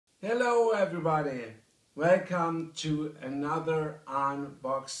Hello everybody! Welcome to another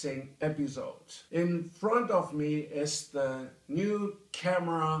unboxing episode. In front of me is the new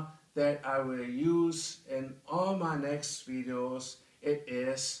camera that I will use in all my next videos. It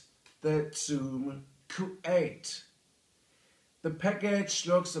is the Zoom Q8. The package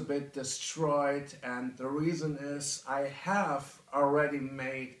looks a bit destroyed, and the reason is I have already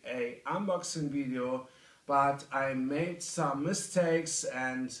made an unboxing video, but I made some mistakes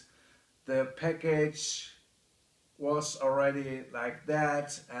and the package was already like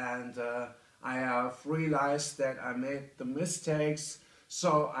that, and I have realized that I made the mistakes,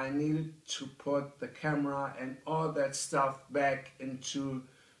 so I needed to put the camera and all that stuff back into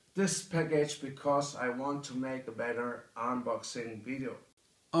this package because I want to make a better unboxing video.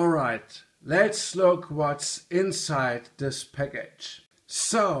 Alright, let's look what's inside this package.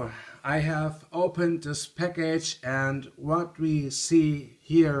 So, I have opened this package, and what we see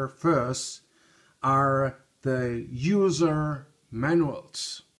here first are the user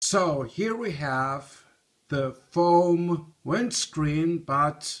manuals. So here we have the foam windscreen,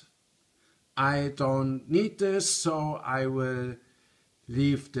 but I don't need this, so I will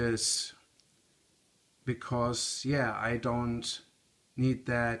leave this because I don't need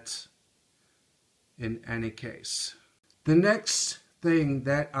that in any case. The next thing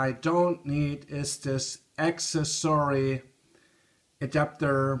that I don't need is this accessory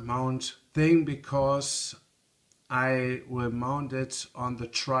adapter mount thing because I will mount it on the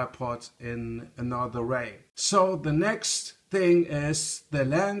tripod in another way. So the next thing is the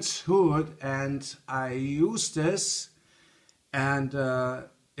lens hood, and I use this, and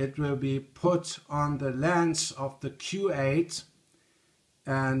it will be put on the lens of the Q8,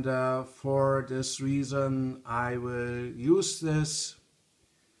 and for this reason I will use this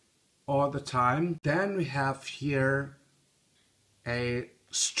all the time. Then we have here a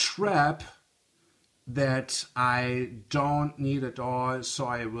strap that I don't need at all, so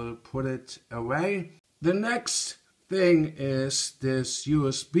I will put it away. The next thing is this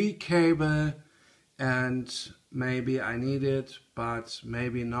USB cable, and maybe I need it, but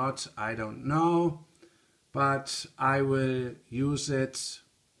maybe not, I don't know. But I will use it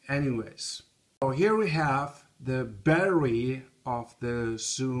anyways. So here we have the battery of the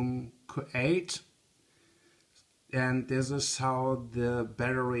Zoom Q8, and this is how the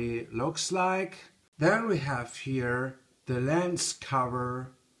battery looks like. Then we have here the lens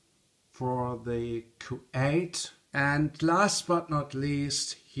cover for the Q8, and last but not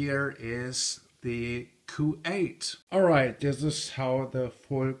least, here is the Q8. Alright, this is how the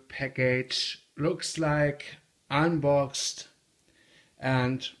full package looks like, unboxed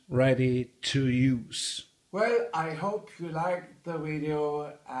and ready to use. Well, I hope you liked the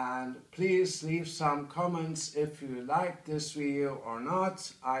video, and please leave some comments if you liked this video or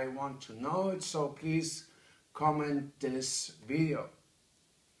not. I want to know it, so please comment this video.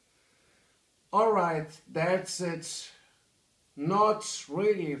 Alright, that's it. Not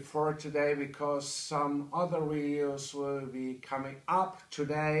really for today, because some other videos will be coming up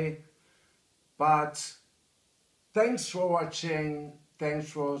today. But thanks for watching,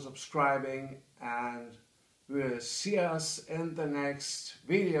 thanks for subscribing, and we'll see us in the next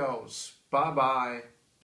videos. Bye bye.